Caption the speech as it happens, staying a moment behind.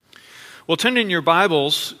Well, turn in your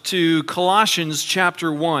Bibles to Colossians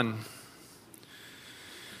chapter 1.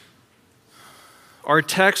 Our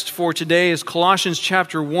text for today is Colossians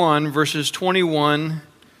chapter 1, verses 21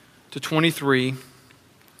 to 23.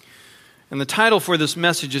 And the title for this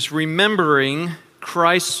message is Remembering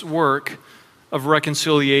Christ's Work of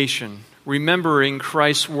Reconciliation. Remembering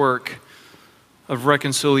Christ's Work of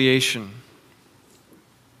Reconciliation.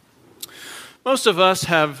 Most of us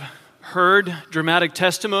have heard dramatic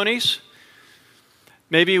testimonies.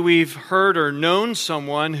 Maybe we've heard or known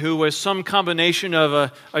someone who was some combination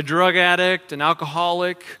of a drug addict, an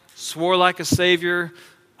alcoholic, swore like a savior,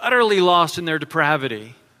 utterly lost in their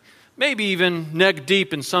depravity, maybe even neck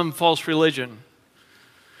deep in some false religion.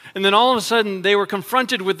 And then all of a sudden they were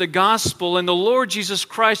confronted with the gospel and the Lord Jesus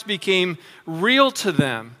Christ became real to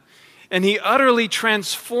them. And He utterly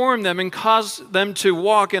transformed them and caused them to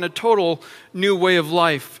walk in a total new way of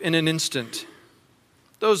life in an instant.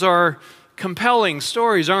 Those are compelling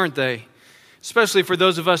stories, aren't they? Especially for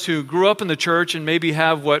those of us who grew up in the church and maybe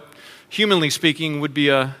have what, humanly speaking, would be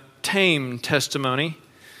a tame testimony.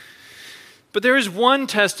 But there is one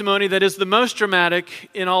testimony that is the most dramatic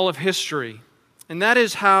in all of history, and that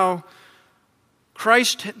is how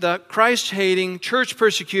the Christ-hating,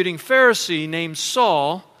 church-persecuting Pharisee named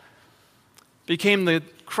Saul became the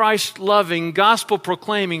Christ-loving,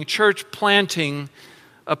 gospel-proclaiming, church-planting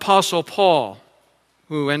Apostle Paul,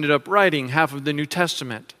 who ended up writing half of the New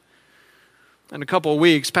Testament. In a couple of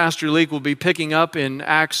weeks, Pastor Leek will be picking up in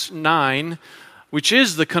Acts 9, which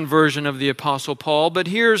is the conversion of the Apostle Paul, but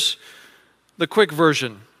here's the quick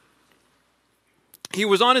version. He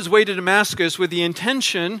was on his way to Damascus with the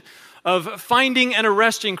intention of finding and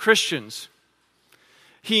arresting Christians.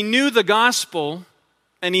 He knew the gospel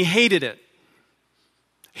and he hated it.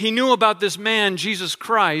 He knew about this man, Jesus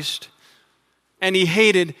Christ, and he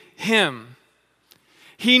hated him.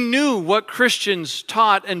 He knew what Christians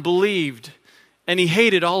taught and believed, and he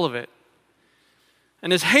hated all of it.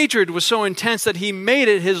 And his hatred was so intense that he made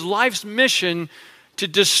it his life's mission to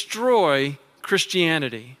destroy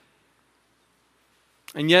Christianity.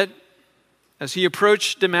 And yet, as he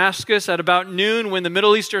approached Damascus at about noon, when the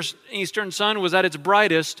Middle Eastern sun was at its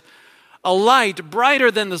brightest, a light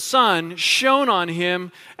brighter than the sun shone on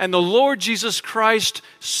him, and the Lord Jesus Christ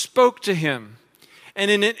spoke to him. And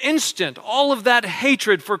in an instant, all of that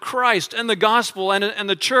hatred for Christ and the gospel and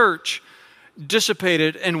the church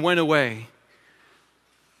dissipated and went away.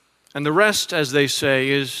 And the rest, as they say,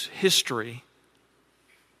 is history.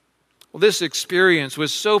 Well, this experience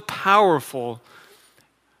was so powerful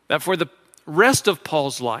that for the rest of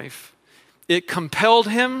Paul's life, it compelled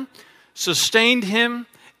him, sustained him,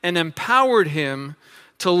 and empowered him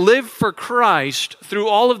to live for Christ through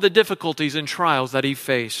all of the difficulties and trials that he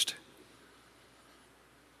faced.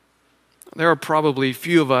 There are probably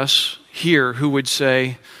few of us here who would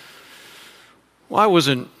say, well, I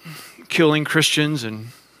wasn't killing Christians and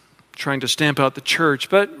trying to stamp out the church,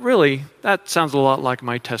 but really, that sounds a lot like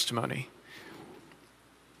my testimony.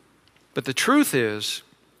 But the truth is,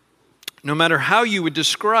 no matter how you would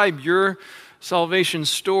describe your salvation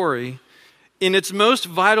story, in its most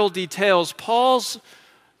vital details, Paul's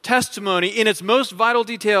testimony, in its most vital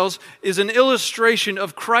details, is an illustration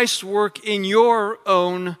of Christ's work in your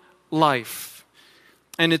own life.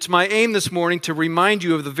 And it's my aim this morning to remind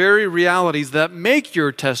you of the very realities that make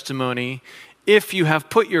your testimony if you have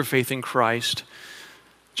put your faith in Christ,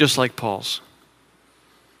 just like Paul's.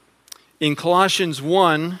 In Colossians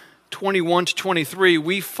 1, 21 to 23,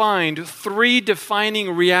 we find three defining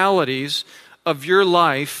realities of your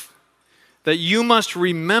life that you must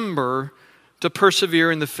remember to persevere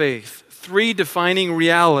in the faith. Three defining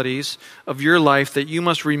realities of your life that you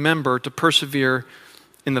must remember to persevere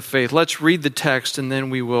in the faith. Let's read the text and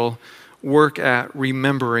then we will work at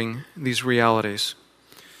remembering these realities.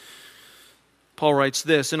 Paul writes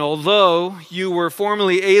this, "And although you were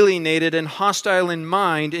formerly alienated and hostile in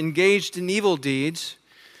mind, engaged in evil deeds,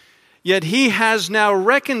 yet He has now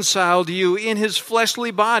reconciled you in His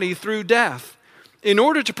fleshly body through death, in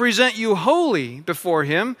order to present you holy before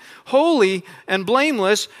Him, holy and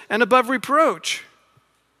blameless and above reproach.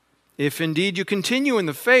 If indeed you continue in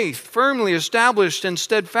the faith, firmly established and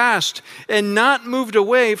steadfast, and not moved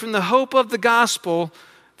away from the hope of the gospel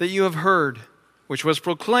that you have heard, which was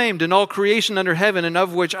proclaimed in all creation under heaven, and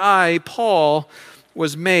of which I, Paul,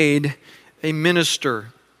 was made a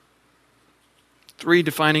minister." Three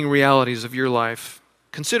defining realities of your life.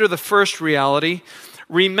 Consider the first reality.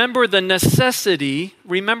 Remember the necessity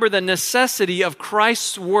of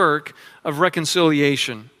Christ's work of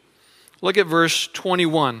reconciliation. Look at verse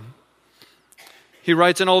 21. He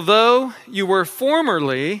writes, "And although you were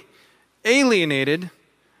formerly alienated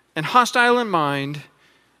and hostile in mind,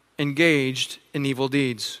 engaged in evil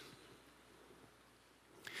deeds.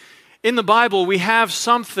 In the Bible, we have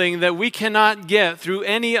something that we cannot get through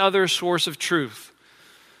any other source of truth,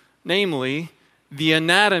 namely, the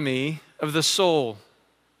anatomy of the soul.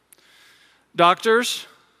 Doctors,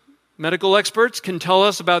 medical experts can tell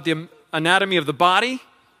us about the anatomy of the body,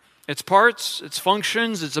 its parts, its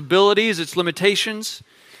functions, its abilities, its limitations.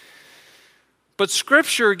 But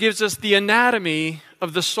Scripture gives us the anatomy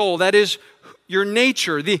of the soul, that is, your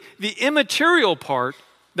nature, the immaterial part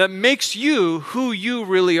that makes you who you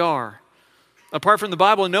really are. Apart from the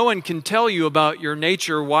Bible, no one can tell you about your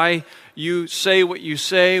nature, why you say what you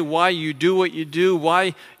say, why you do what you do,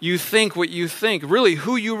 why you think what you think, really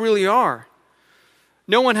who you really are.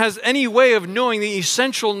 No one has any way of knowing the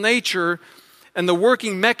essential nature and the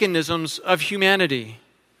working mechanisms of humanity.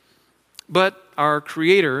 But our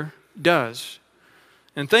Creator does.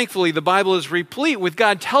 And thankfully, the Bible is replete with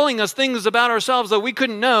God telling us things about ourselves that we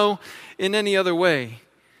couldn't know in any other way.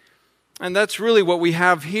 And that's really what we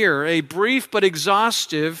have here, a brief but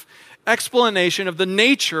exhaustive explanation of the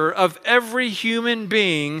nature of every human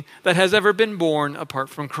being that has ever been born apart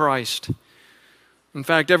from Christ. In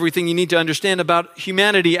fact, everything you need to understand about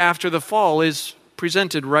humanity after the fall is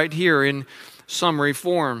presented right here in summary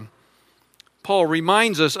form. Paul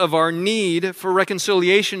reminds us of our need for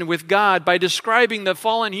reconciliation with God by describing the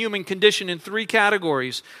fallen human condition in three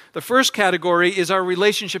categories. The first category is our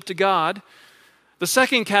relationship to God. The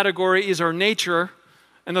second category is our nature.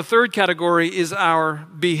 And the third category is our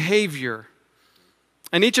behavior.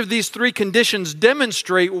 And each of these three conditions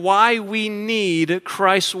demonstrate why we need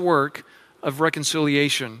Christ's work of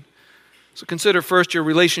reconciliation. So consider first your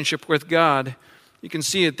relationship with God. You can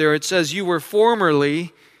see it there. It says, you were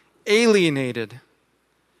formerly alienated.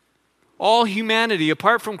 All humanity,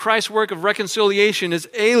 apart from Christ's work of reconciliation, is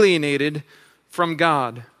alienated from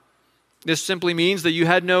God. This simply means that you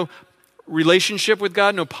had no relationship with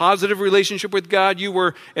God, no positive relationship with God. You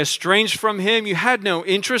were estranged from Him. You had no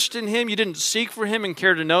interest in Him. You didn't seek for Him and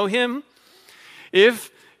care to know Him.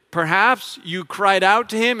 If perhaps you cried out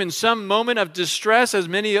to Him in some moment of distress, as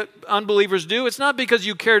many unbelievers do, it's not because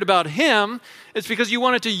you cared about Him, it's because you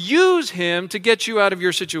wanted to use Him to get you out of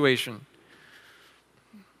your situation.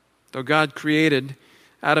 Though God created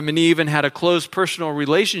Adam and Eve and had a close personal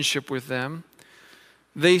relationship with them,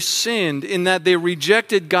 they sinned in that they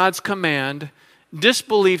rejected God's command,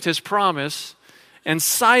 disbelieved His promise, and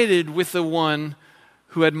sided with the one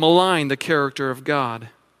who had maligned the character of God.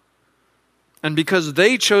 And because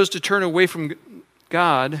they chose to turn away from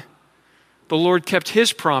God, the Lord kept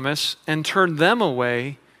His promise and turned them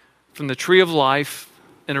away from the tree of life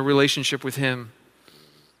and a relationship with Him.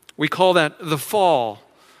 We call that the fall,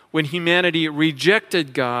 when humanity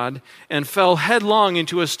rejected God and fell headlong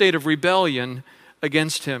into a state of rebellion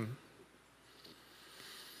against Him.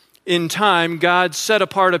 In time, God set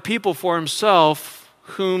apart a people for Himself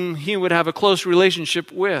whom He would have a close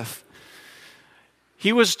relationship with.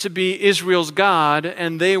 He was to be Israel's God,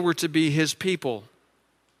 and they were to be His people.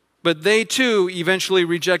 But they too eventually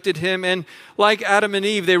rejected Him, and like Adam and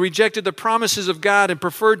Eve, they rejected the promises of God and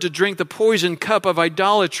preferred to drink the poisoned cup of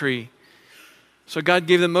idolatry. So God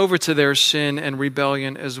gave them over to their sin and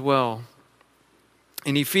rebellion as well.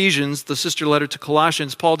 In Ephesians, the sister letter to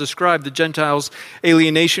Colossians, Paul described the Gentiles'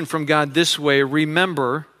 alienation from God this way: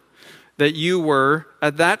 remember that you were,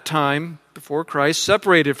 at that time, before Christ,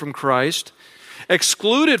 separated from Christ,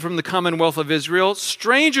 excluded from the commonwealth of Israel,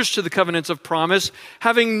 strangers to the covenants of promise,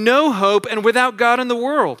 having no hope and without God in the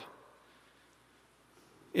world.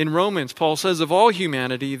 In Romans, Paul says of all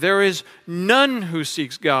humanity, there is none who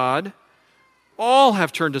seeks God. All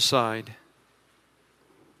have turned aside.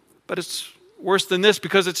 But it's worse than this,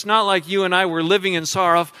 because it's not like you and I were living in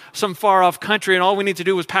some far-off country and all we need to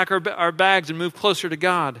do was pack our bags and move closer to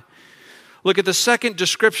God. Look at the second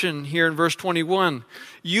description here in verse 21.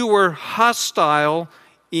 You were hostile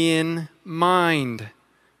in mind.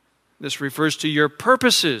 This refers to your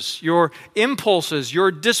purposes, your impulses,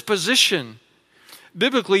 your disposition.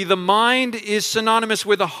 Biblically, the mind is synonymous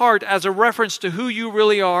with the heart as a reference to who you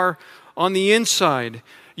really are on the inside.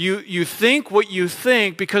 You think what you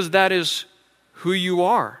think because that is who you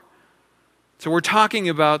are. So we're talking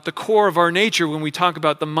about the core of our nature when we talk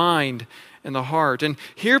about the mind and the heart. And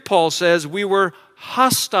here Paul says we were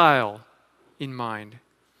hostile in mind.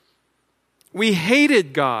 We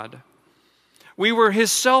hated God. We were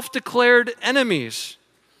His self-declared enemies.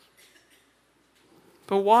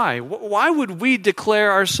 But why? Why would we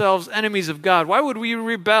declare ourselves enemies of God? Why would we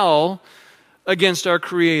rebel against our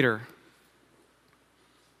Creator?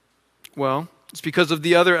 Well, It's because of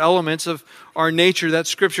the other elements of our nature that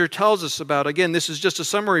Scripture tells us about. Again, this is just a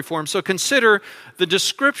summary form. So consider the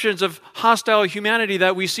descriptions of hostile humanity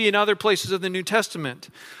that we see in other places of the New Testament.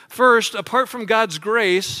 First, apart from God's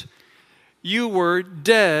grace, you were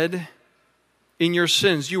dead in your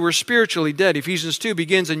sins. You were spiritually dead. Ephesians 2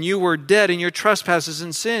 begins, and you were dead in your trespasses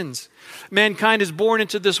and sins. Mankind is born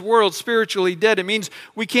into this world spiritually dead. It means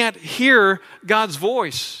we can't hear God's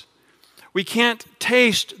voice. We can't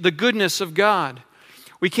taste the goodness of God.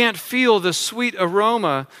 We can't feel the sweet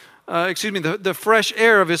aroma, the fresh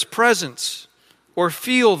air of His presence, or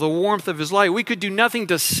feel the warmth of His light. We could do nothing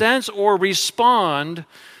to sense or respond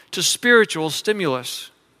to spiritual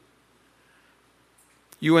stimulus.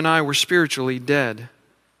 You and I were spiritually dead.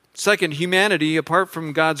 Second, humanity, apart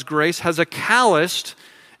from God's grace, has a calloused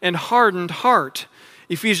and hardened heart.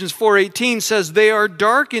 Ephesians 4:18 says, they are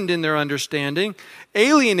darkened in their understanding,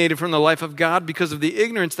 alienated from the life of God because of the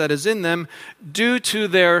ignorance that is in them, due to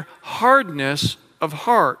their hardness of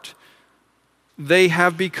heart. They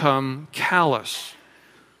have become callous.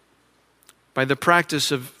 By the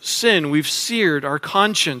practice of sin, we've seared our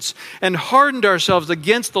conscience and hardened ourselves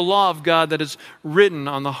against the law of God that is written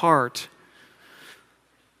on the heart.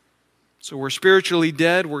 So we're spiritually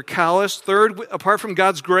dead, we're callous. Third, apart from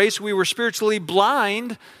God's grace, we were spiritually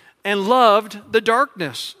blind and loved the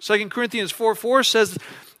darkness. 2 Corinthians 4:4 says,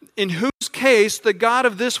 in whose case the God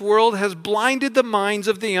of this world has blinded the minds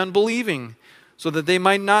of the unbelieving, so that they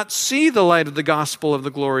might not see the light of the gospel of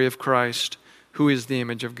the glory of Christ, who is the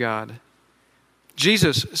image of God.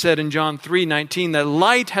 Jesus said in John 3:19 that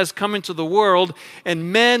light has come into the world,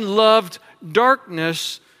 and men loved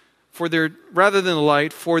darkness rather than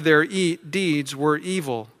light, for their deeds were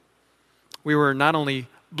evil. We were not only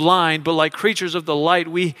blind, but like creatures of the light,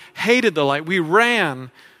 we hated the light. We ran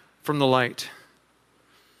from the light.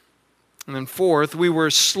 And then fourth, we were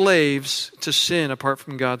slaves to sin apart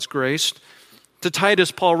from God's grace. To Titus,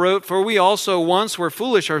 Paul wrote, for we also once were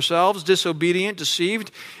foolish ourselves, disobedient, deceived,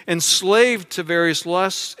 enslaved to various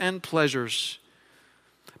lusts and pleasures.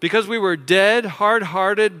 Because we were dead,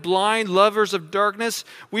 hard-hearted, blind, lovers of darkness,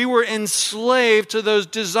 we were enslaved to those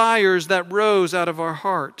desires that rose out of our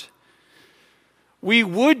heart. We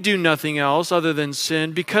would do nothing else other than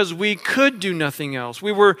sin because we could do nothing else.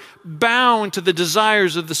 We were bound to the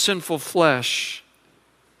desires of the sinful flesh.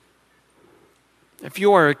 If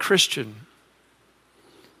you are a Christian,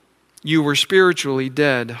 you were spiritually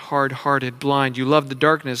dead, hard-hearted, blind. You loved the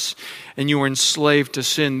darkness and you were enslaved to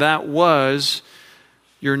sin. That was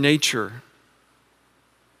your nature.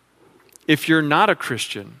 If you're not a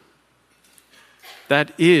Christian,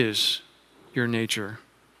 that is your nature.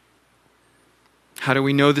 How do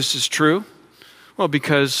we know this is true? Well,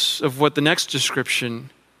 because of what the next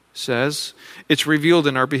description says. It's revealed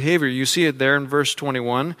in our behavior. You see it there in verse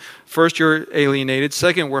 21. First, you're alienated.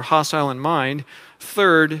 Second, we're hostile in mind.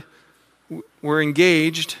 Third, we were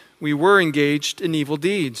engaged in evil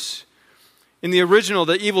deeds. In the original,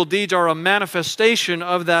 the evil deeds are a manifestation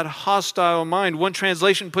of that hostile mind. One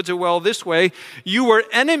translation puts it well this way: you were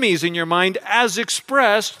enemies in your mind as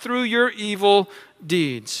expressed through your evil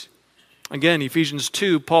deeds. Again, Ephesians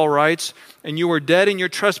 2, Paul writes, and you were dead in your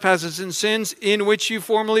trespasses and sins in which you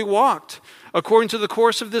formerly walked, according to the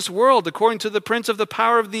course of this world, according to the prince of the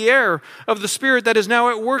power of the air, of the spirit that is now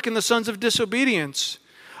at work in the sons of disobedience.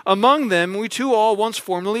 Among them, we too all once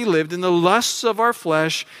formerly lived in the lusts of our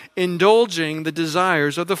flesh, indulging the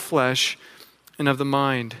desires of the flesh and of the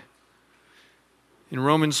mind. In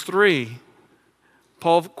Romans 3,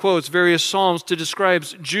 Paul quotes various psalms to describe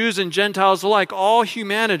Jews and Gentiles alike, all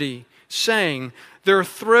humanity, saying, their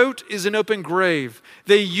throat is an open grave.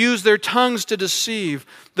 They use their tongues to deceive.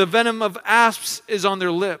 The venom of asps is on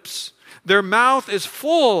their lips. Their mouth is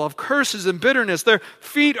full of curses and bitterness. Their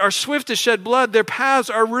feet are swift to shed blood. Their paths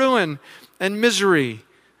are ruin and misery.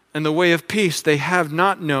 And the way of peace they have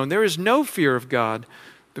not known. There is no fear of God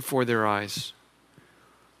before their eyes.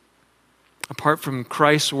 Apart from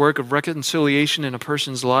Christ's work of reconciliation in a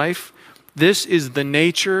person's life, this is the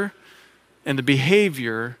nature and the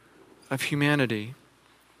behavior of humanity.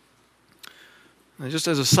 And just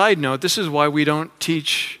as a side note, this is why we don't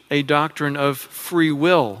teach a doctrine of free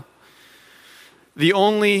will. The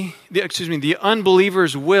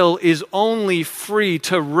unbeliever's will is only free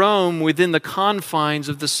to roam within the confines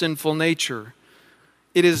of the sinful nature.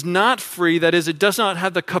 It is not free, that is, it does not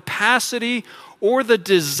have the capacity or the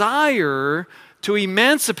desire to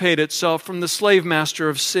emancipate itself from the slave master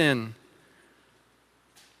of sin.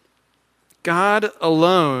 God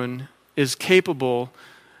alone is capable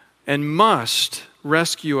and must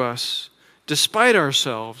rescue us despite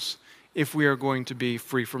ourselves if we are going to be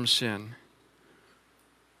free from sin.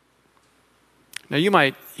 Now, you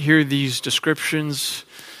might hear these descriptions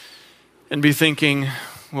and be thinking,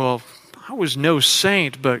 well, I was no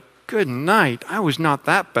saint, but good night, I was not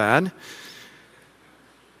that bad.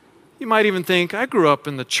 You might even think, I grew up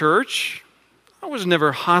in the church. I was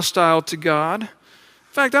never hostile to God. In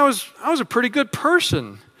fact, I was a pretty good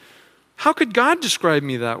person. How could God describe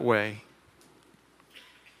me that way?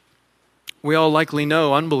 We all likely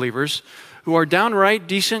know unbelievers who are downright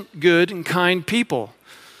decent, good, and kind people.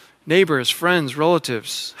 Neighbors, friends,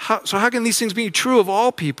 relatives. So how can these things be true of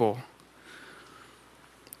all people?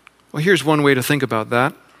 Well, here's one way to think about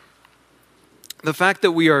that. The fact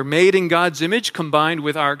that we are made in God's image, combined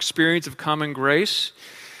with our experience of common grace,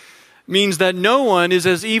 means that no one is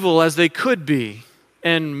as evil as they could be,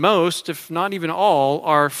 and most, if not even all,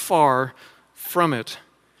 are far from it.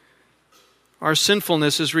 Our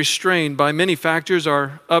sinfulness is restrained by many factors: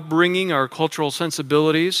 our upbringing, our cultural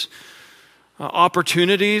sensibilities,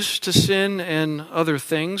 opportunities to sin, and other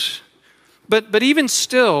things. But even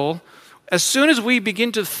still, as soon as we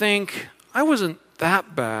begin to think, I wasn't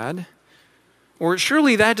that bad, or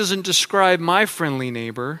surely that doesn't describe my friendly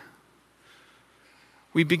neighbor,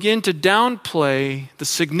 we begin to downplay the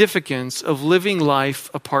significance of living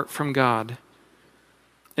life apart from God.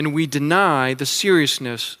 And we deny the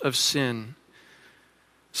seriousness of sin.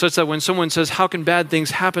 Such that when someone says, how can bad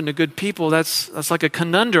things happen to good people? That's like a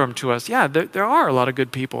conundrum to us. Yeah, there are a lot of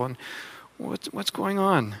good people. And what's going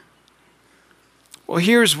on? Well,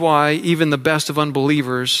 here's why even the best of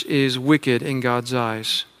unbelievers is wicked in God's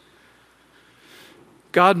eyes.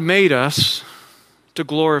 God made us to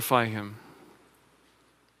glorify Him.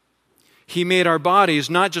 He made our bodies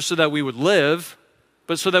not just so that we would live,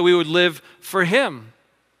 but so that we would live for Him.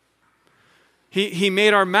 He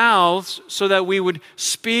made our mouths so that we would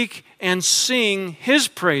speak and sing His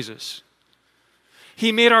praises.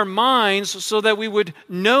 He made our minds so that we would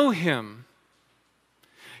know Him.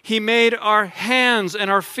 He made our hands and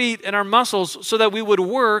our feet and our muscles so that we would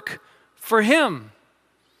work for Him.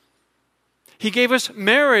 He gave us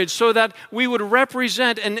marriage so that we would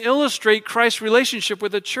represent and illustrate Christ's relationship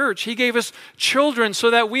with the church. He gave us children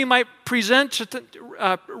so that we might represent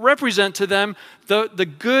to them the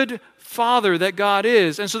good Father that God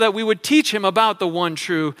is, and so that we would teach Him about the one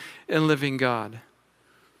true and living God.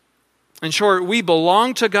 In short, we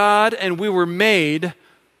belong to God and we were made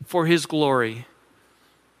for His glory.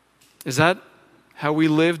 Is that how we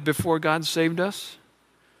lived before God saved us?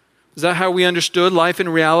 Is that how we understood life in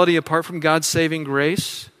reality apart from God's saving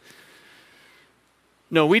grace?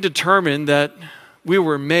 No, we determined that we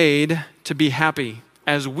were made to be happy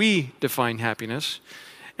as we define happiness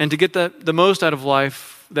and to get the most out of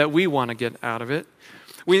life that we want to get out of it.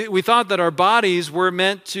 We thought that our bodies were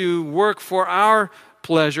meant to work for our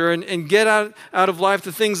pleasure and get out of life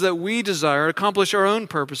the things that we desire, accomplish our own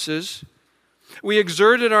purposes. We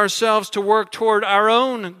exerted ourselves to work toward our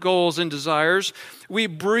own goals and desires. We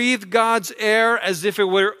breathed God's air as if it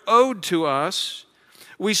were owed to us.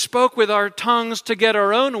 We spoke with our tongues to get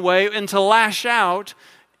our own way and to lash out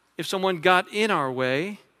if someone got in our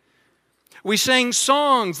way. We sang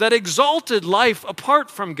songs that exalted life apart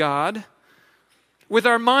from God. With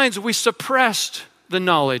our minds, we suppressed the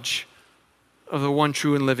knowledge of the one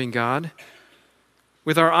true and living God.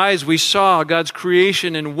 With our eyes, we saw God's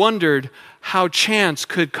creation and wondered how chance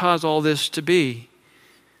could cause all this to be.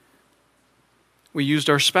 We used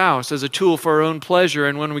our spouse as a tool for our own pleasure,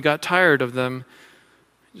 and when we got tired of them,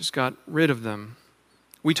 we just got rid of them.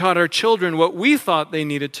 We taught our children what we thought they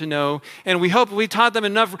needed to know, and we hoped we taught them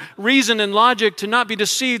enough reason and logic to not be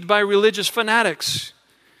deceived by religious fanatics.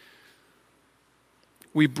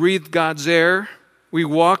 We breathed God's air. We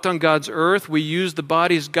walked on God's earth. We used the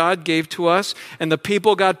bodies God gave to us and the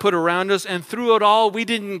people God put around us, and through it all, we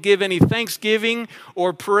didn't give any thanksgiving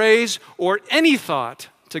or praise or any thought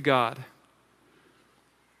to God.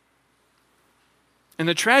 And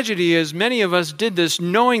the tragedy is many of us did this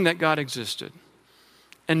knowing that God existed,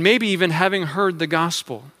 and maybe even having heard the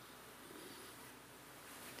gospel.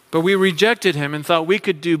 But we rejected Him and thought we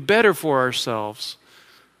could do better for ourselves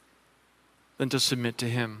than to submit to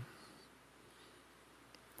Him.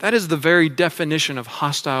 That is the very definition of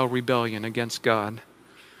hostile rebellion against God.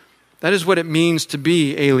 That is what it means to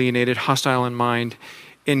be alienated, hostile in mind,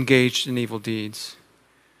 engaged in evil deeds.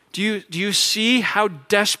 Do you see how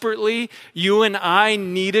desperately you and I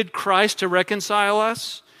needed Christ to reconcile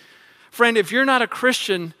us? Friend, if you're not a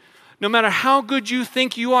Christian, no matter how good you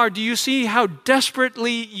think you are, do you see how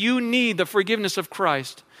desperately you need the forgiveness of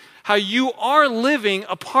Christ? How you are living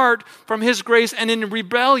apart from His grace and in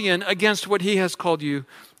rebellion against what He has called you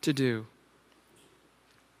to do.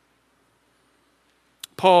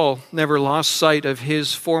 Paul never lost sight of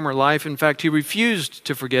his former life. In fact, he refused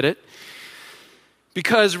to forget it,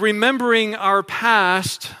 because remembering our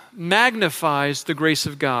past magnifies the grace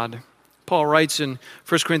of God. Paul writes in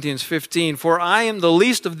 1 Corinthians 15, "For I am the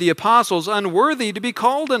least of the apostles, unworthy to be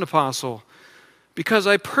called an apostle, because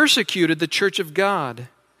I persecuted the church of God.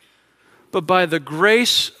 But by the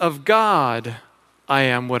grace of God, I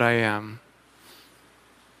am what I am."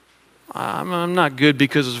 I'm not good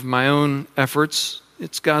because of my own efforts.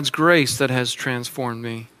 It's God's grace that has transformed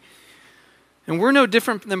me. And we're no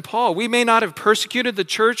different than Paul. We may not have persecuted the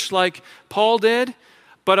church like Paul did,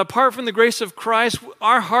 but apart from the grace of Christ,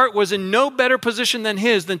 our heart was in no better position than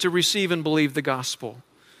his than to receive and believe the gospel.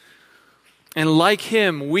 And like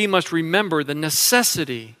him, we must remember the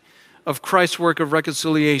necessity of Christ's work of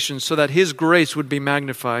reconciliation so that his grace would be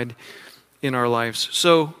magnified in our lives.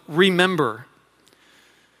 So remember.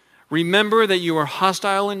 Remember that you are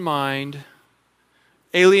hostile in mind,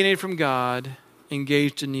 alienated from God,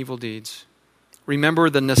 engaged in evil deeds. Remember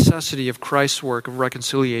the necessity of Christ's work of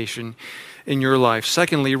reconciliation in your life.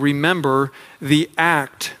 Secondly, remember the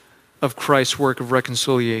act of Christ's work of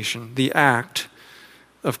reconciliation. The act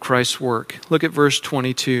of Christ's work. Look at verse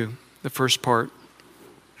 22, the first part.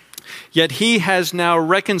 "Yet he has now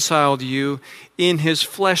reconciled you in his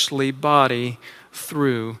fleshly body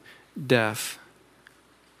through death."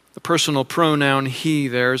 The personal pronoun he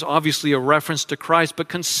there is obviously a reference to Christ, but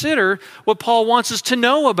consider what Paul wants us to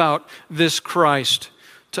know about this Christ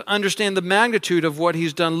to understand the magnitude of what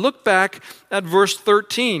he's done. Look back at verse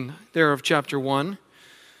 13 there of chapter 1.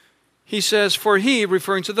 He says, "For he,"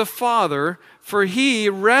 referring to the Father, "for he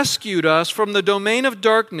rescued us from the domain of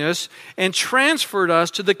darkness and transferred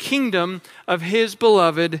us to the kingdom of his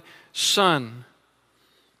beloved Son."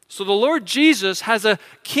 So the Lord Jesus has a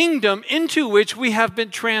kingdom into which we have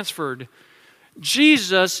been transferred.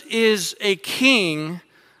 Jesus is a king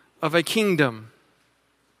of a kingdom.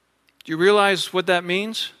 Do you realize what that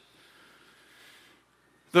means?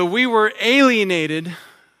 Though we were alienated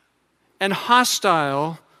and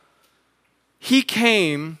hostile, he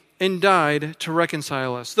came and died to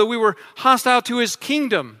reconcile us. Though we were hostile to his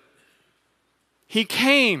kingdom, he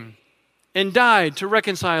came and died to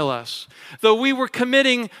reconcile us. Though we were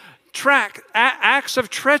committing acts of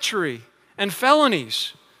treachery and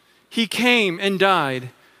felonies, he came and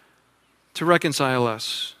died to reconcile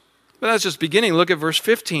us. But that's just beginning. Look at verse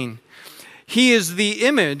 15. "He is the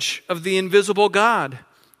image of the invisible God,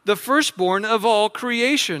 the firstborn of all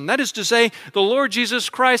creation." That is to say, the Lord Jesus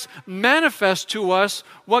Christ manifests to us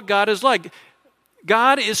what God is like.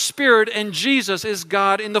 God is spirit and Jesus is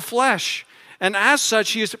God in the flesh. And as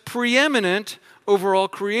such, he is preeminent over all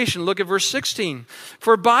creation. Look at verse 16.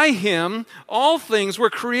 "For by him all things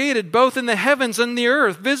were created, both in the heavens and the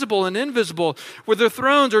earth, visible and invisible, whether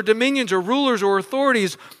thrones or dominions or rulers or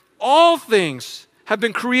authorities. All things have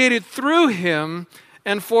been created through him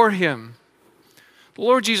and for him." The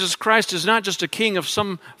Lord Jesus Christ is not just a king of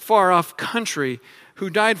some far-off country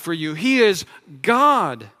who died for you. He is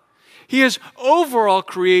God. He is over all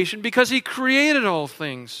creation because he created all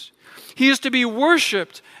things. He is to be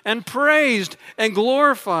worshiped and praised and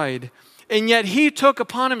glorified. And yet he took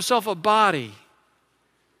upon himself a body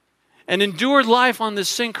and endured life on this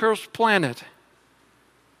sin-cursed planet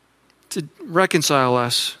to reconcile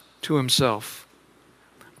us to himself.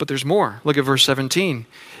 But there's more. Look at verse 17.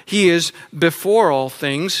 "He is before all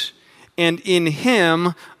things, and in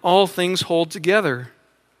him all things hold together."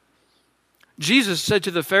 Jesus said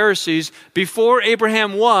to the Pharisees, "Before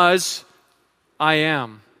Abraham was, I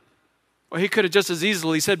am." Well, he could have just as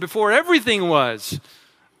easily said, "Before everything was,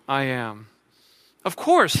 I am." Of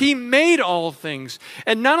course, he made all things.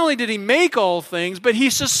 And not only did he make all things, but he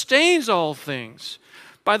sustains all things.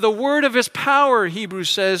 By the word of his power, Hebrews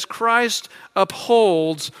says, Christ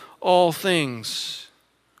upholds all things.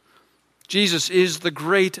 Jesus is the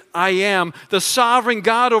great I am, the sovereign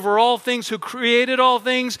God over all things who created all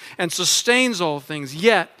things and sustains all things.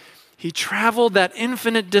 Yet, he traveled that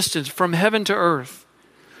infinite distance from heaven to earth,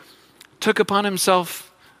 took upon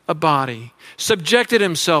himself a body, subjected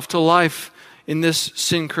himself to life in this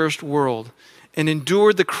sin-cursed world, and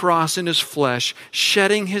endured the cross in his flesh,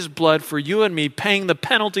 shedding his blood for you and me, paying the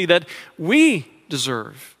penalty that we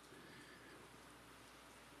deserve,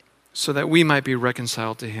 so that we might be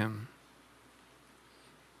reconciled to him.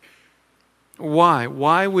 Why?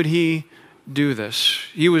 Why would he do this?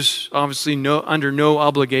 He was obviously under no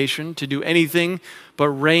obligation to do anything but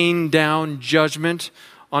rain down judgment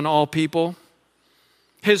on all people.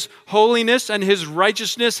 His holiness and his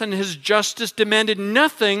righteousness and his justice demanded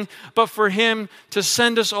nothing but for him to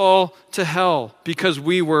send us all to hell because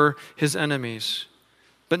we were his enemies.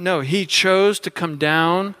 But no, he chose to come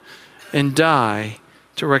down and die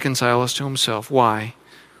to reconcile us to himself. Why?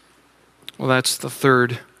 Well, that's the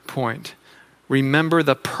third point. Remember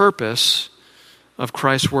the purpose of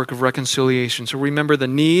Christ's work of reconciliation. So remember the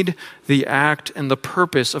need, the act, and the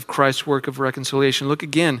purpose of Christ's work of reconciliation. Look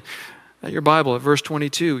again at your Bible at verse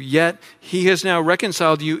 22. Yet he has now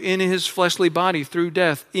reconciled you in his fleshly body through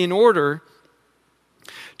death in order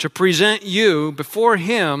to present you before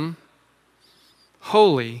him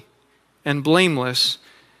holy and blameless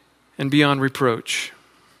and beyond reproach.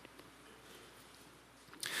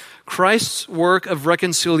 Christ's work of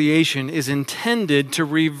reconciliation is intended to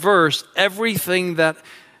reverse everything that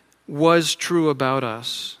was true about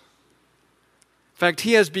us. In fact,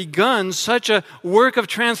 he has begun such a work of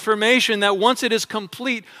transformation that once it is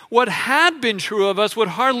complete, what had been true of us would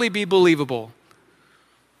hardly be believable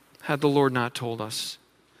had the Lord not told us.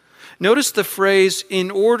 Notice the phrase,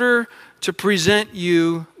 in order to present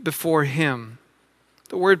you before him.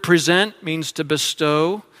 The word present means to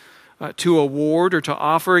bestow, to award, or to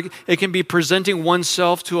offer. It can be presenting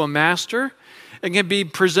oneself to a master. It can be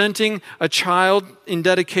presenting a child in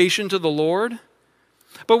dedication to the Lord.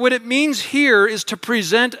 But what it means here is to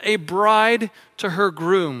present a bride to her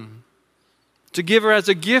groom, to give her as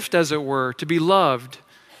a gift, as it were, to be loved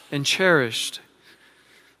and cherished.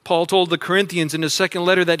 Paul told the Corinthians in his second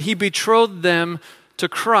letter that he betrothed them to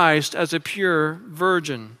Christ as a pure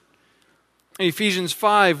virgin. In Ephesians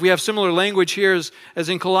 5, we have similar language here as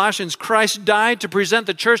in Colossians. Christ died to present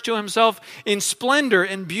the church to himself in splendor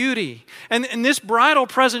and beauty. And this bridal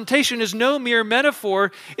presentation is no mere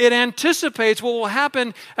metaphor. It anticipates what will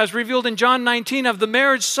happen as revealed in John 19 of the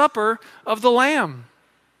marriage supper of the Lamb.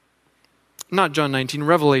 Not John 19,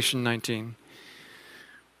 Revelation 19.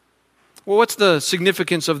 Well, what's the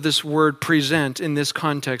significance of this word present in this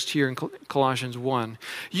context here in Colossians 1?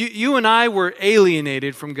 You and I were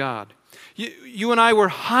alienated from God. You and I were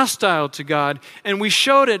hostile to God, and we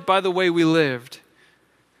showed it by the way we lived.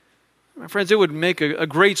 My friends, it would make a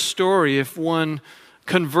great story if one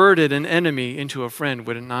converted an enemy into a friend,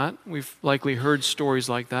 would it not? We've likely heard stories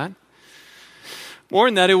like that. More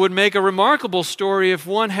than that, it would make a remarkable story if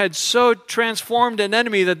one had so transformed an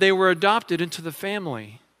enemy that they were adopted into the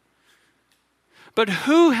family. But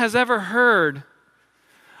who has ever heard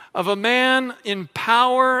of a man in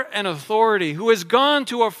power and authority who has gone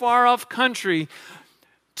to a far-off country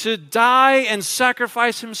to die and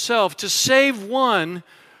sacrifice himself to save one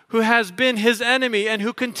who has been his enemy and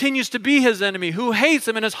who continues to be his enemy, who hates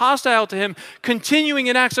him and is hostile to him, continuing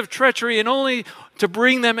in acts of treachery and only to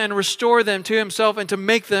bring them and restore them to himself and to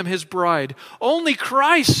make them his bride? Only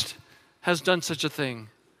Christ has done such a thing.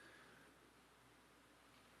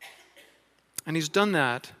 And he's done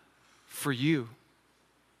that for you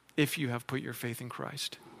if you have put your faith in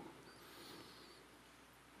Christ.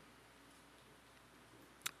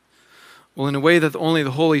 Well, in a way that only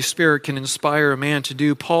the Holy Spirit can inspire a man to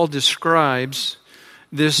do, Paul describes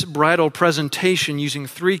this bridal presentation using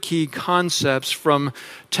three key concepts from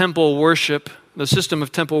temple worship, the system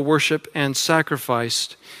of temple worship and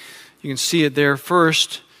sacrifice. You can see it there.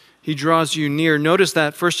 First, he draws you near. Notice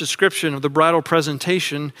that first description of the bridal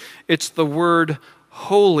presentation. It's the word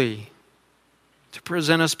holy, to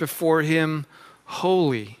present us before him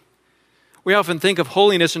holy. We often think of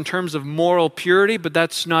holiness in terms of moral purity, but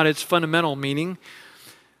that's not its fundamental meaning.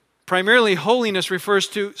 Primarily, holiness refers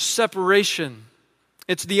to separation.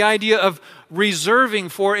 It's the idea of reserving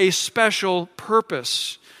for a special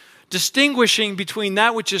purpose, distinguishing between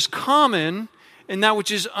that which is common and that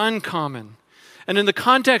which is uncommon. And in the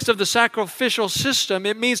context of the sacrificial system,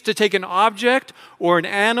 it means to take an object or an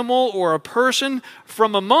animal or a person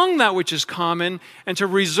from among that which is common and to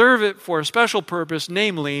reserve it for a special purpose,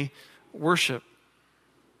 namely worship.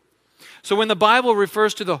 So when the Bible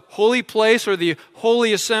refers to the holy place or the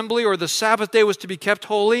holy assembly or the Sabbath day was to be kept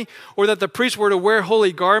holy, or that the priests were to wear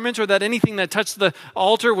holy garments, or that anything that touched the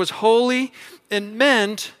altar was holy, it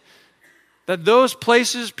meant that those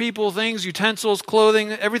places, people, things, utensils,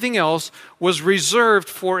 clothing, everything else was reserved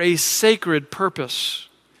for a sacred purpose.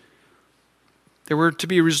 They were to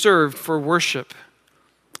be reserved for worship.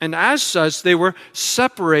 And as such, they were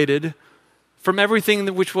separated from everything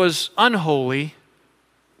which was unholy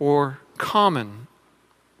or common.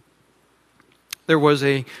 There was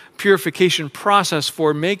a purification process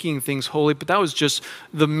for making things holy, but that was just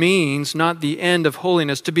the means, not the end of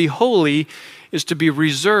holiness. To be holy is to be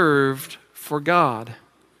reserved for God.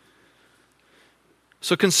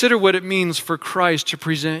 So consider what it means for Christ to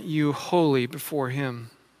present you holy before him.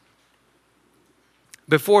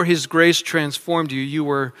 Before his grace transformed you, you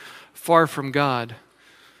were far from God,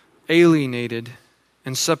 alienated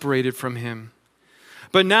and separated from him.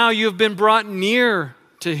 But now you've been brought near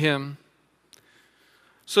to him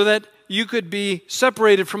so that you could be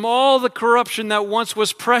separated from all the corruption that once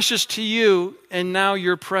was precious to you, and now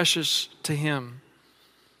you're precious to him.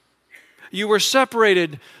 You were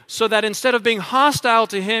separated so that instead of being hostile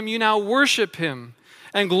to him, you now worship him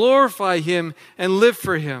and glorify him and live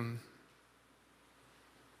for him.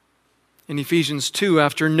 In Ephesians 2,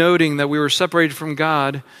 after noting that we were separated from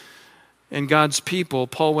God and God's people,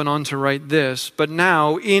 Paul went on to write this, "But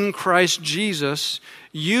now, in Christ Jesus,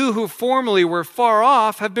 you who formerly were far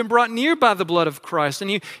off have been brought near by the blood of Christ."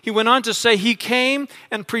 And he went on to say, "He came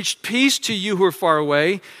and preached peace to you who are far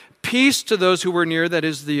away, peace to those who were near," that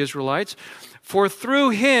is the Israelites. "For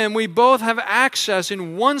through him we both have access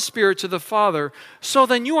in one Spirit to the Father. So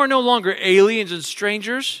then you are no longer aliens and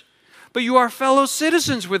strangers, but you are fellow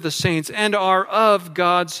citizens with the saints and are of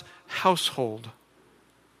God's household."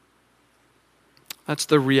 That's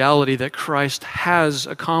the reality that Christ has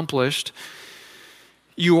accomplished.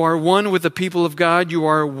 You are one with the people of God. You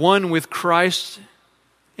are one with Christ,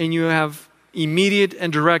 and you have immediate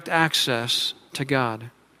and direct access to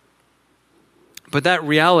God. But that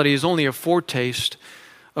reality is only a foretaste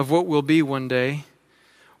of what will be one day.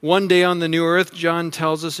 One day on the new earth, John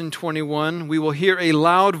tells us in 21, we will hear a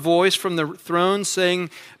loud voice from the throne saying,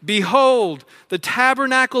 "Behold, the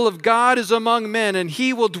tabernacle of God is among men, and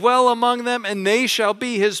he will dwell among them, and they shall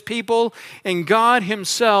be his people, and God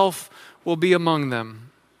himself will be among them."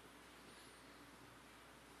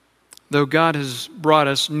 Though God has brought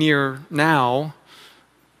us near now,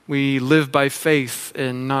 we live by faith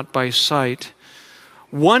and not by sight.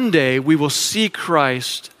 One day we will see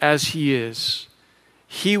Christ as he is.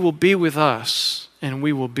 He will be with us, and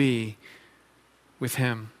we will be with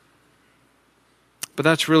him. But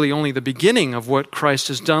that's really only the beginning of what Christ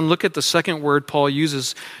has done. Look at the second word Paul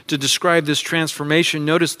uses to describe this transformation.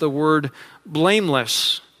 Notice the word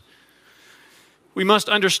blameless. We must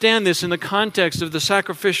understand this in the context of the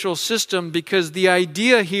sacrificial system, because the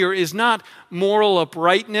idea here is not moral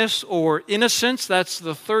uprightness or innocence. That's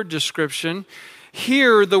the third description.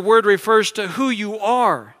 Here, the word refers to who you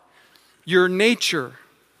are, your nature.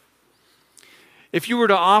 If you were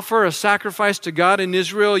to offer a sacrifice to God in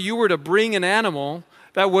Israel, you were to bring an animal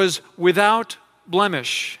that was without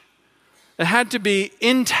blemish. It had to be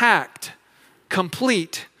intact,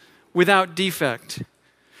 complete, without defect.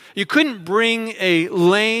 You couldn't bring a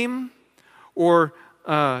lame or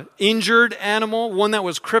injured animal, one that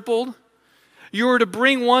was crippled. You were to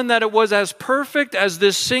bring one that it was as perfect as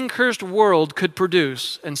this sin-cursed world could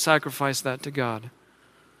produce and sacrifice that to God.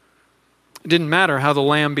 It didn't matter how the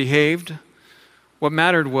lamb behaved. What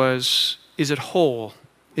mattered was, is it whole?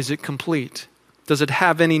 Is it complete? Does it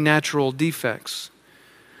have any natural defects?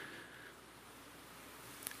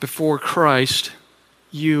 Before Christ,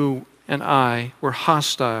 you and I were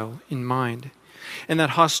hostile in mind. And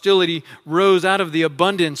that hostility rose out of the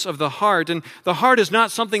abundance of the heart. And the heart is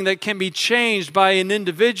not something that can be changed by an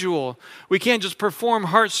individual. We can't just perform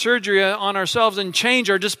heart surgery on ourselves and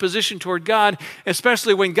change our disposition toward God,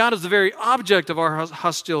 especially when God is the very object of our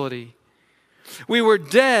hostility. We were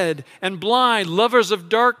dead and blind, lovers of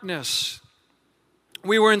darkness.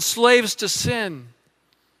 We were enslaved to sin.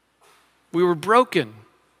 We were broken,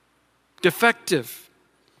 defective.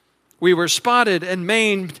 We were spotted and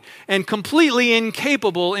maimed and completely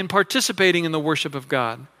incapable in participating in the worship of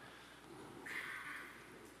God.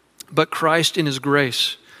 But Christ, in his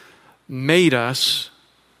grace, made us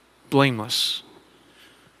blameless,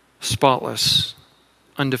 spotless,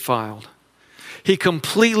 undefiled. He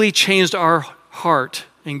completely changed our heart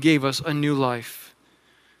and gave us a new life.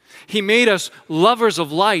 He made us lovers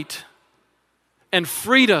of light and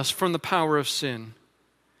freed us from the power of sin.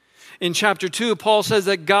 In chapter 2, Paul says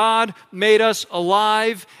that God made us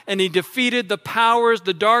alive and he defeated the powers,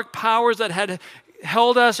 the dark powers that had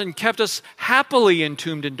held us and kept us happily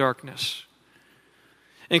entombed in darkness.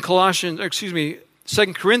 In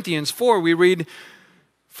 2 Corinthians 4, we read,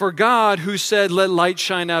 "For God, who said, 'Let light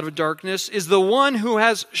shine out of darkness,' is the one who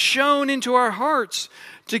has shone into our hearts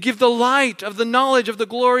to give the light of the knowledge of the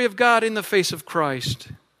glory of God in the face of Christ."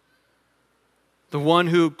 The one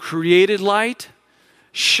who created light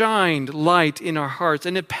shined light in our hearts,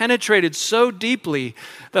 and it penetrated so deeply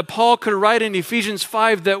that Paul could write in Ephesians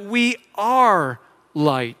 5 that we are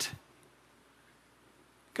light.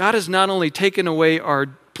 God has not only taken away our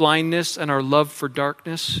blindness and our love for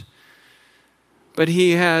darkness, but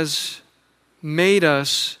he has made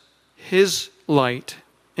us his light,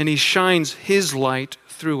 and he shines his light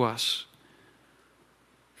through us.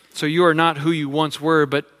 So you are not who you once were,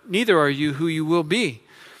 but neither are you who you will be.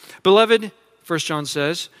 Beloved, 1 John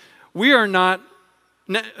says, we are not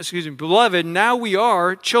Beloved, now we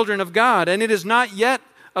are children of God, and it has not yet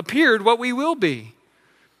appeared what we will be.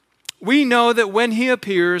 We know that when he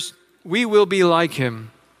appears, we will be like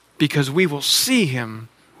him, because we will see him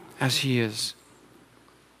as he is.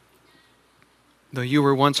 Though you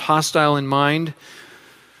were once hostile in mind,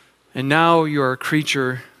 and now you are a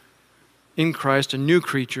creature in Christ, a new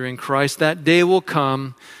creature in Christ, that day will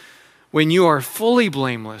come when you are fully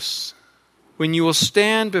blameless, when you will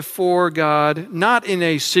stand before God, not in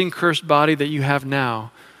a sin-cursed body that you have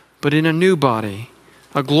now, but in a new body,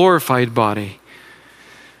 a glorified body.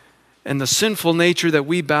 And the sinful nature that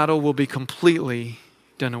we battle will be completely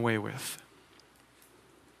done away with.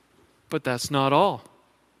 But that's not all.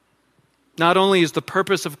 Not only is the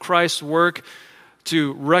purpose of Christ's work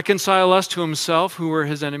to reconcile us to himself, who were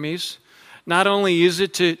his enemies, not only is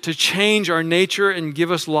it to change our nature and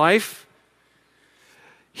give us life,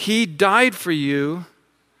 he died for you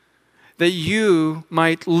that you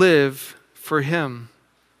might live for him.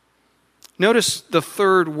 Notice the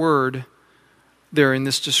third word there in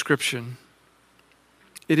this description.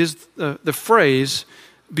 It is the phrase,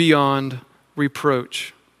 beyond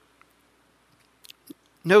reproach.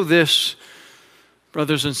 Know this,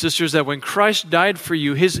 brothers and sisters, that when Christ died for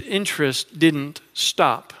you, his interest didn't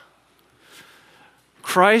stop.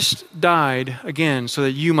 Christ died again so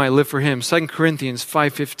that you might live for him. 2 Corinthians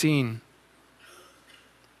 5:15.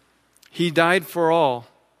 He died for all,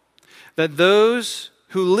 that those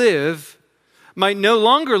who live might no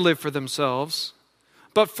longer live for themselves,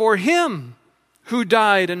 but for him who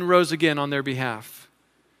died and rose again on their behalf.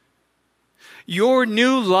 Your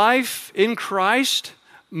new life in Christ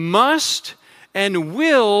must and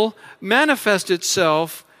will manifest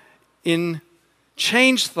itself in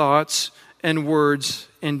changed thoughts and words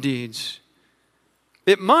and deeds.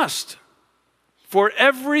 It must. For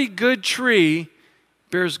every good tree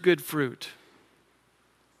bears good fruit.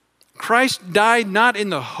 Christ died not in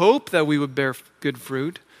the hope that we would bear good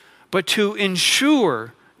fruit, but to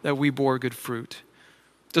ensure that we bore good fruit.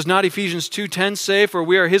 Does not Ephesians 2:10 say, "For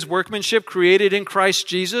we are his workmanship, created in Christ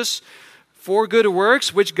Jesus, for good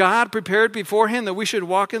works, which God prepared beforehand that we should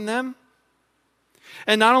walk in them"?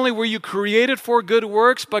 And not only were you created for good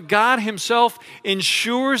works, but God himself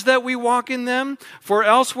ensures that we walk in them. For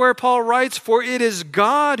elsewhere Paul writes, "For it is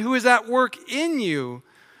God who is at work in you,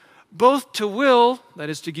 both to will," that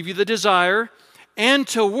is to give you the desire, "and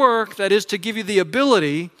to work," that is to give you the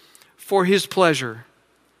ability, "for his pleasure."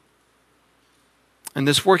 And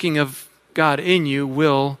this working of God in you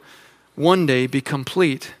will one day be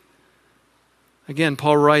complete. Again,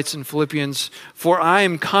 Paul writes in Philippians, "For I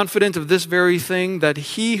am confident of this very thing, that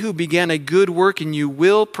he who began a good work in you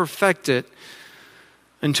will perfect it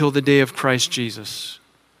until the day of Christ Jesus."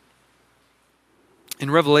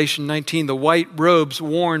 In Revelation 19, the white robes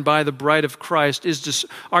worn by the bride of Christ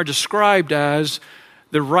are described as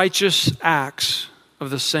the righteous acts of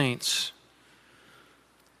the saints.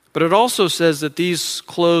 But it also says that these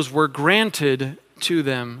clothes were granted to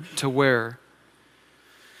them to wear.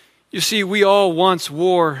 You see, we all once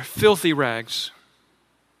wore filthy rags,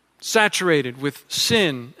 saturated with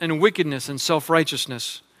sin and wickedness and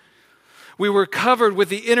self-righteousness. We were covered with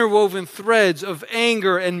the interwoven threads of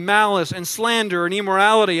anger and malice and slander and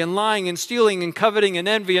immorality and lying and stealing and coveting and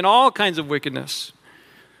envy and all kinds of wickedness.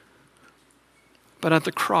 But at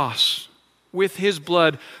the cross, with his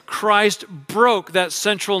blood, Christ broke that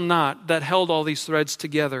central knot that held all these threads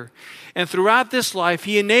together. And throughout this life,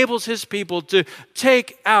 he enables his people to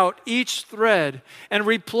take out each thread and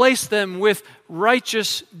replace them with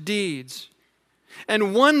righteous deeds.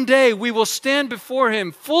 And one day we will stand before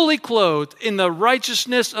him fully clothed in the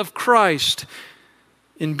righteousness of Christ,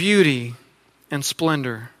 in beauty and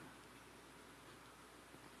splendor.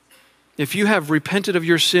 If you have repented of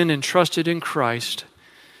your sin and trusted in Christ,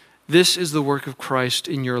 this is the work of Christ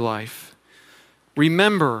in your life.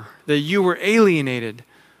 Remember that you were alienated,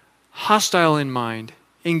 hostile in mind,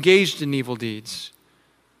 engaged in evil deeds.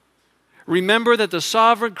 Remember that the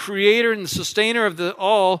sovereign creator and sustainer of the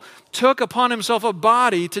all took upon himself a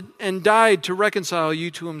body and died to reconcile you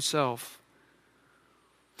to himself.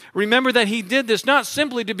 Remember that he did this not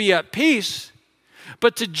simply to be at peace,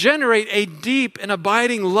 but to generate a deep and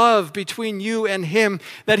abiding love between you and him,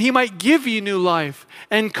 that he might give you new life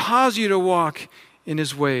and cause you to walk in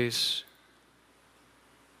his ways.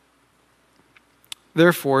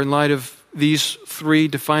 Therefore, in light of these three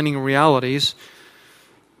defining realities,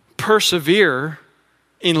 persevere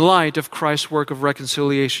in light of Christ's work of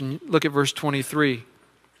reconciliation. Look at verse 23.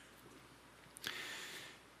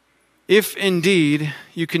 If indeed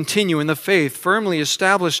you continue in the faith, firmly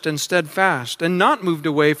established and steadfast, and not moved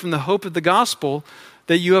away from the hope of the gospel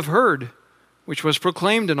that you have heard, which was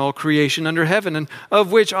proclaimed in all creation under heaven, and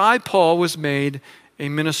of which I, Paul, was made a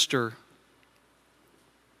minister.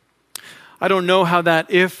 I don't know how that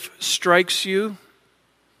if strikes you,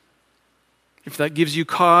 if that gives you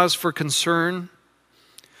cause for concern.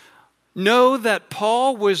 Know that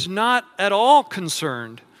Paul was not at all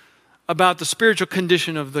concerned about the spiritual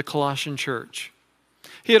condition of the Colossian church.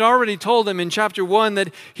 He had already told them in chapter 1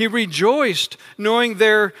 that he rejoiced knowing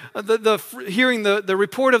hearing the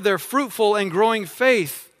report of their fruitful and growing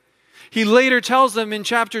faith. He later tells them in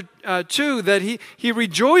chapter 2 that he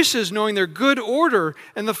rejoices knowing their good order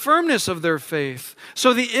and the firmness of their faith.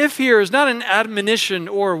 So the if here is not an admonition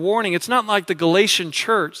or a warning. It's not like the Galatian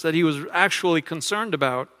church that he was actually concerned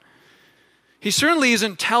about. He certainly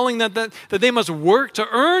isn't telling them that they must work to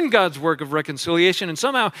earn God's work of reconciliation, and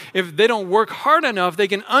somehow, if they don't work hard enough, they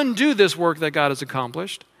can undo this work that God has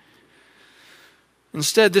accomplished.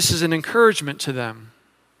 Instead, this is an encouragement to them.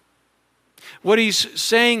 What he's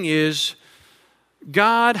saying is,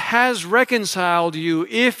 God has reconciled you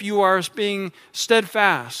if you are being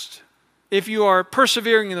steadfast, if you are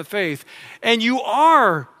persevering in the faith, and you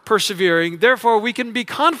are persevering. Therefore, we can be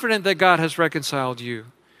confident that God has reconciled you.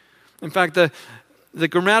 In fact, the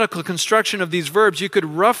grammatical construction of these verbs, you could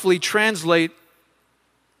roughly translate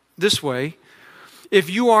this way. If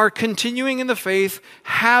you are continuing in the faith,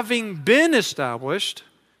 having been established,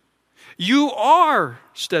 you are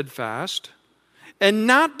steadfast and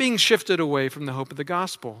not being shifted away from the hope of the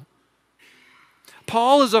gospel.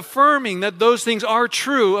 Paul is affirming that those things are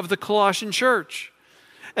true of the Colossian church,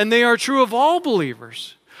 and they are true of all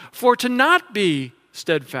believers. For to not be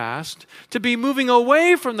steadfast, to be moving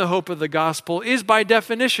away from the hope of the gospel, is by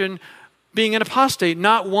definition being an apostate,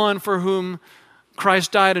 not one for whom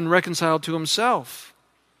Christ died and reconciled to himself.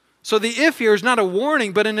 So the if here is not a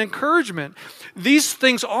warning, but an encouragement. These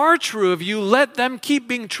things are true of you. Let them keep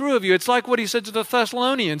being true of you. It's like what he said to the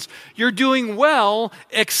Thessalonians. You're doing well.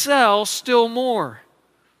 Excel still more.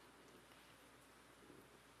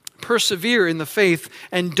 Persevere in the faith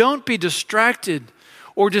and don't be distracted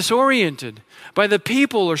or disoriented by the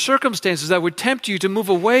people or circumstances that would tempt you to move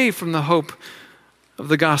away from the hope of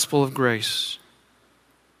the gospel of grace.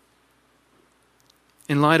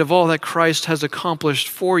 In light of all that Christ has accomplished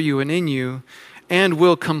for you and in you, and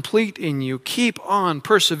will complete in you, keep on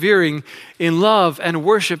persevering in love and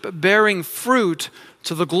worship, bearing fruit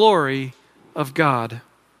to the glory of God.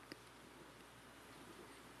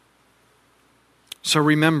 So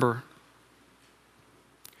remember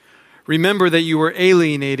that you were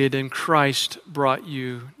alienated and Christ brought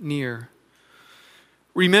you near.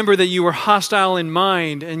 Remember that you were hostile in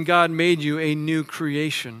mind and God made you a new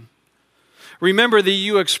creation. Remember that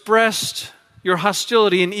you expressed your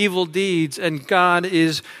hostility in evil deeds and God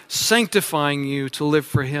is sanctifying you to live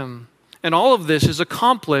for Him. And all of this is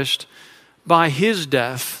accomplished by His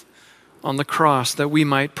death on the cross that we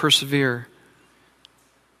might persevere.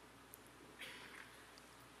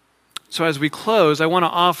 So as we close, I want to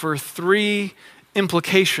offer 3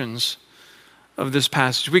 implications of this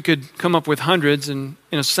passage. We could come up with hundreds, and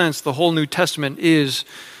in a sense, the whole New Testament is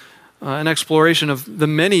an exploration of the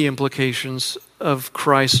many implications of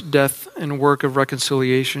Christ's death and work of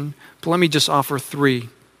reconciliation. But let me just offer 3.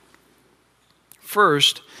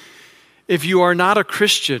 First, if you are not a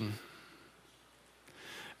Christian,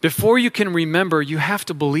 before you can remember, you have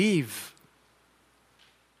to believe.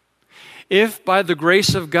 If by the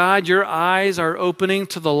grace of God your eyes are opening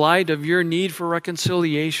to the light of your need for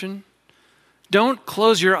reconciliation, don't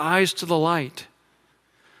close your eyes to the light.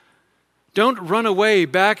 Don't run away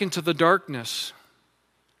back into the darkness.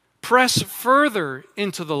 Press further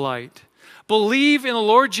into the light. Believe in the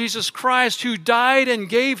Lord Jesus Christ, who died and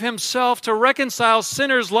gave Himself to reconcile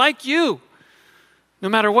sinners like you, no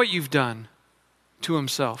matter what you've done, to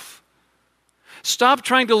Himself. Stop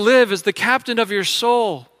trying to live as the captain of your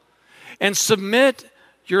soul and submit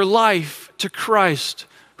your life to Christ,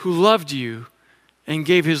 who loved you and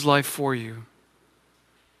gave His life for you.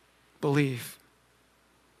 Believe.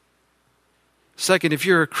 Second, if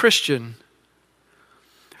you're a Christian,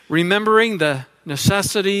 remembering the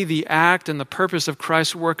necessity, the act, and the purpose of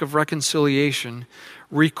Christ's work of reconciliation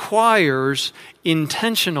requires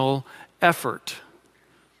intentional effort.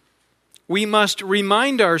 We must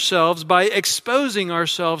remind ourselves by exposing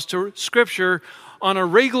ourselves to Scripture on a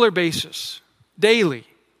regular basis, daily.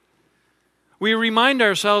 We remind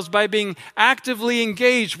ourselves by being actively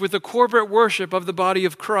engaged with the corporate worship of the body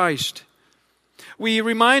of Christ. We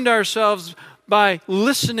remind ourselves by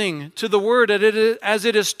listening to the word as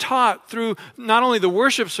it is taught through not only the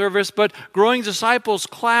worship service, but Growing Disciples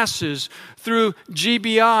classes, through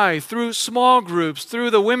GBI, through small groups, through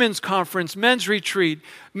the women's conference, men's retreat,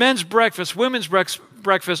 men's breakfast, women's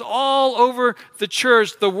breakfast, all over the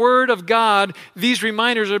church, the Word of God, these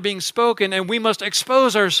reminders are being spoken, and we must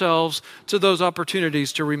expose ourselves to those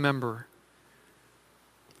opportunities to remember.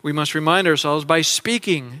 We must remind ourselves by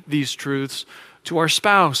speaking these truths to our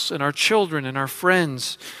spouse and our children and our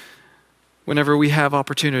friends whenever we have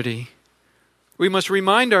opportunity. We must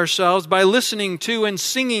remind ourselves by listening to and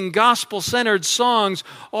singing gospel-centered songs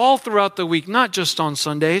all throughout the week, not just on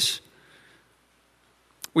Sundays.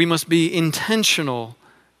 We must be intentional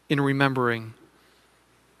in remembering.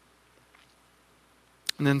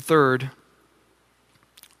 And then third,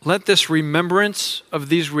 let this remembrance of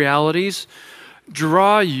these realities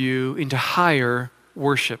draw you into higher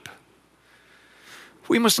worship.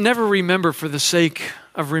 We must never remember for the sake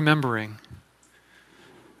of remembering.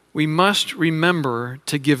 We must remember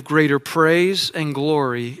to give greater praise and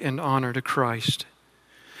glory and honor to Christ.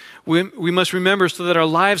 We must remember so that our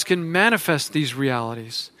lives can manifest these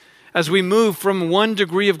realities as we move from one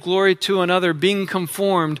degree of glory to another, being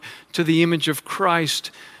conformed to the image of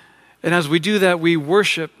Christ. And as we do that, we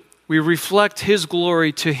worship, we reflect His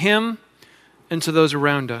glory to Him and to those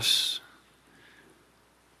around us.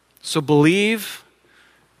 So believe,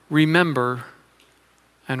 remember,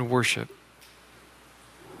 and worship.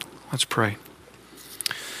 Let's pray.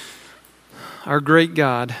 Our great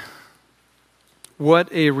God, what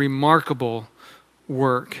a remarkable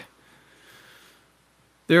work.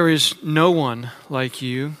 There is no one like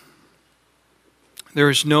you. There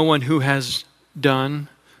is no one who has done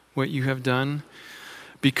what you have done,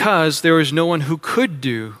 because there is no one who could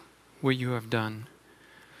do what you have done.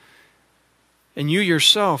 And you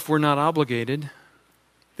yourself were not obligated.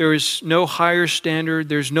 There is no higher standard.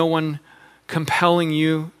 There's no one compelling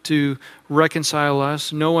you to reconcile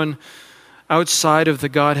us. No one outside of the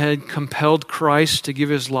Godhead compelled Christ to give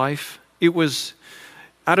His life. It was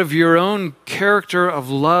out of your own character of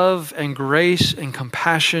love and grace and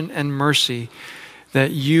compassion and mercy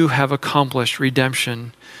that you have accomplished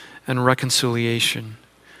redemption and reconciliation.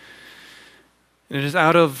 And it is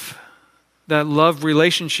out of that love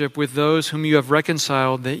relationship with those whom you have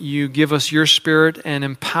reconciled that you give us your Spirit and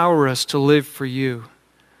empower us to live for you.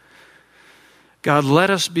 God, let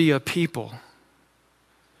us be a people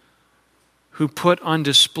who put on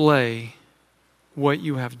display what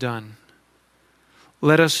you have done.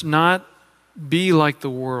 Let us not be like the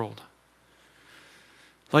world,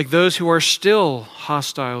 like those who are still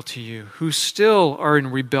hostile to you, who still are in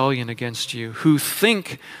rebellion against you, who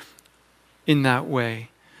think in that way,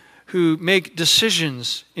 who make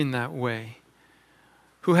decisions in that way,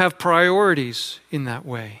 who have priorities in that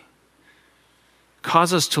way.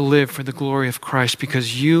 Cause us to live for the glory of Christ,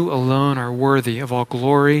 because you alone are worthy of all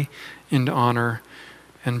glory and honor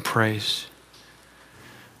and praise.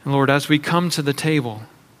 And Lord, as we come to the table,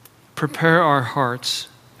 prepare our hearts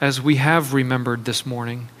as we have remembered this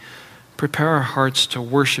morning. Prepare our hearts to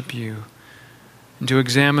worship you and to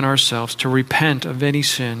examine ourselves, to repent of any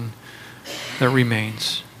sin that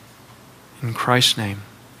remains. In Christ's name,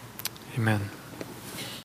 amen.